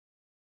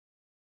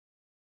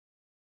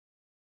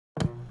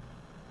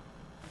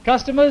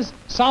Customers,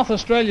 South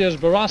Australia's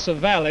Barossa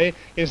Valley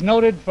is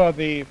noted for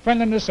the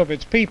friendliness of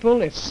its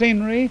people, its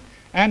scenery,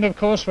 and of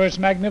course for its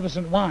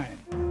magnificent wine.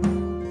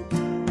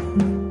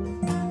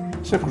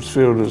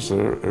 Seppeltsfield is a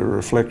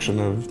reflection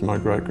of my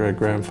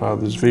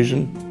great-great-grandfather's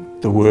vision,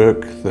 the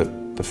work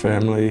that the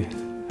family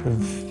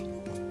have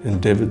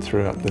endeavoured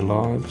throughout their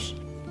lives.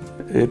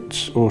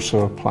 It's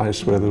also a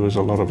place where there was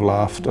a lot of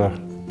laughter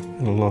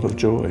and a lot of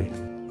joy.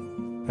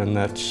 And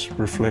that's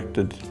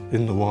reflected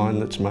in the wine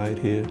that's made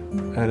here,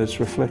 and it's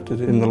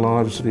reflected in the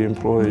lives of the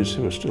employees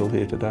who are still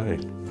here today.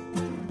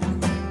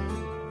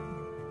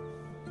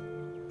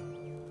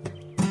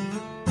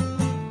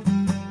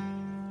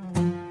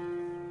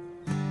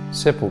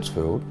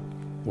 Seppeltsfield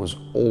was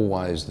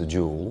always the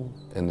jewel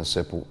in the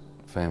Seppelt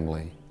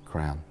family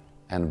crown,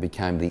 and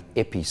became the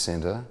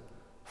epicentre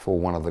for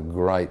one of the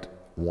great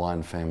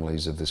wine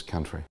families of this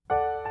country.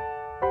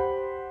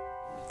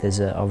 There's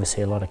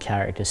obviously a lot of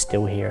characters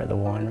still here at the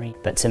winery,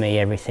 but to me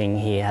everything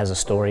here has a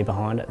story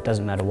behind it. It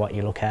doesn't matter what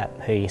you look at,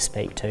 who you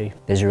speak to.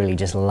 There's really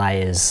just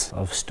layers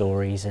of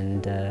stories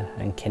and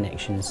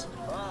connections.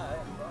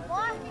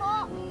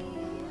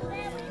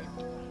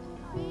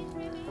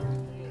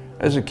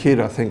 As a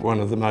kid, I think one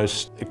of the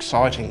most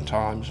exciting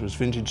times was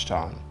vintage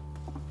time.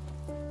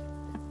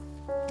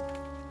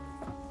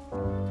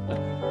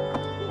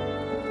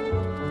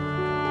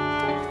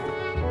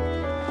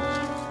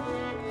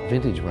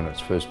 Vintage, when it's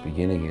first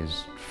beginning,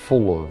 is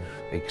full of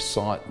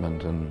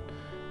excitement and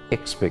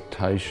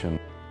expectation.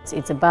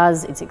 It's a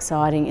buzz, it's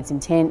exciting, it's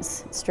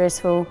intense, it's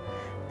stressful,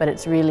 but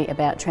it's really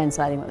about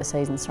translating what the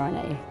season's thrown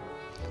at you.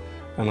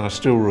 And I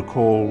still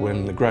recall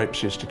when the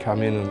grapes used to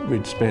come in and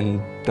we'd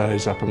spend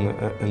days up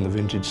in the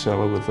vintage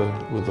cellar with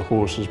the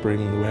horses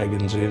bringing the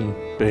wagons in,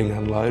 being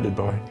unloaded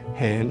by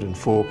hand and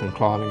fork and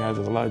climbing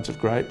over the loads of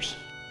grapes.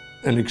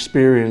 An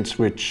experience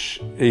which,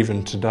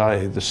 even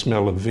today, the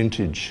smell of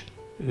vintage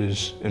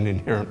is an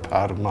inherent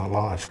part of my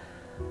life.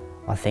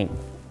 I think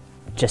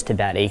just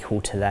about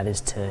equal to that is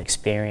to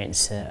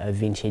experience a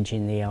vintage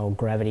in the old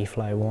Gravity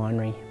Flow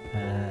winery.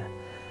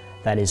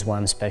 That is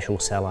one special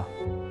cellar.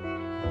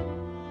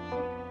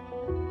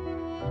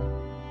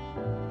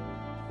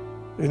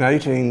 In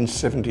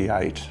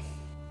 1878,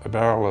 a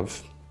barrel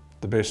of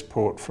the best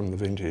port from the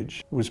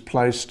vintage was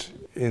placed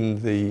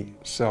in the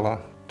cellar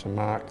to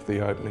mark the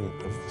opening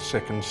of the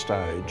second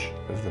stage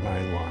of the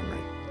main winery.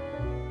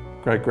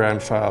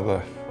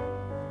 Great-grandfather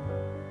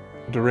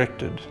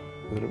directed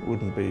that it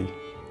wouldn't be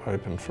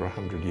open for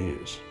 100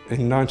 years.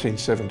 In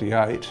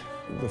 1978,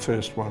 the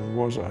first one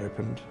was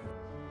opened.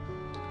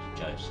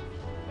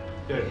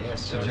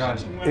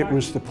 It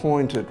was the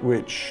point at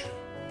which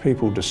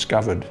people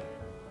discovered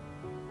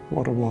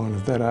what a wine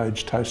of that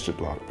age tasted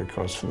like,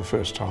 because for the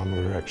first time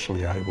we were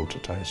actually able to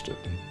taste it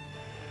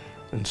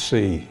and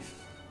see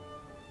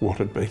what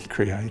had been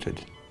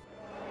created.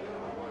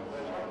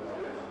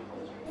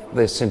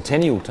 The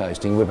centennial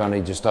tasting we've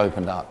only just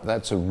opened up.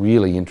 That's a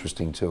really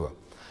interesting tour.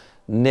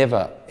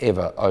 Never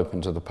ever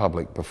open to the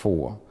public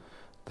before.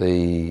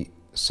 The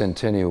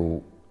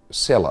centennial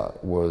cellar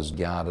was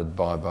guarded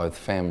by both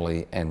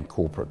family and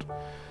corporate.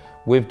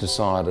 We've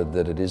decided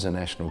that it is a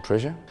national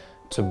treasure.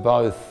 To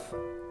both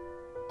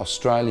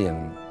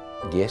Australian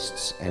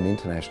guests and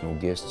international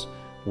guests,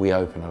 we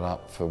open it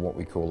up for what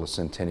we call the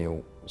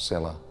Centennial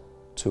Cellar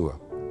Tour.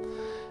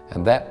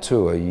 And that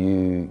tour,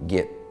 you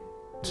get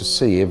to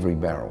see every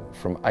barrel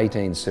from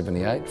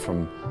 1878,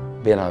 from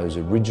Benno's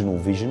original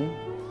vision,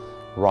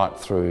 right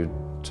through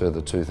to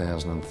the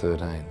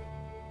 2013.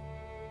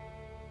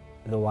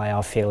 The way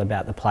I feel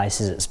about the place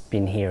is it's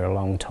been here a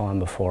long time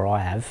before I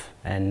have,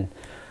 and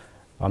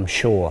I'm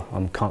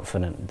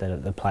confident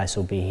that the place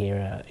will be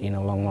here in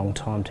a long, long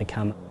time to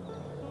come.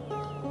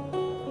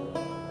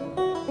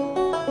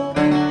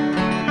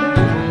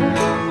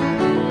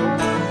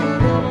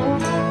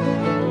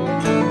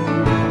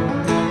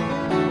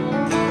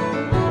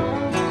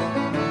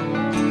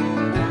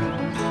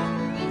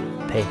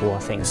 People, I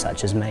think,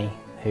 such as me,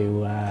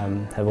 who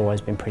have always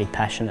been pretty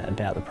passionate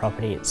about the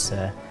property. It's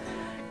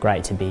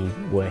great to be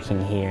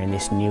working here in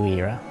this new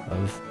era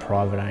of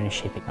private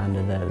ownership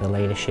under the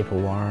leadership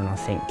of Warren. I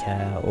think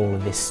all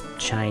of this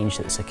change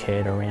that's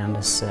occurred around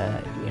us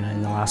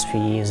in the last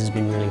few years has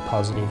been really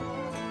positive.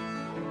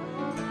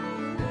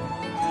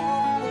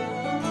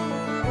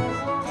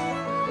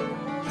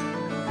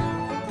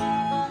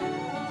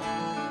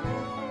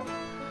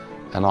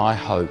 And I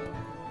hope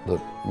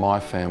that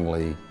my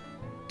family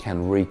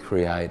can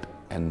recreate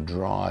and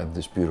drive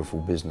this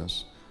beautiful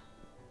business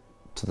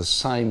to the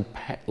same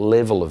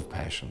level of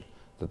passion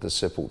that the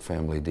Seppelt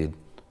family did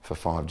for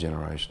 5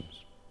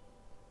 generations.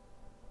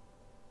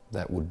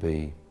 That would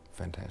be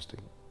fantastic.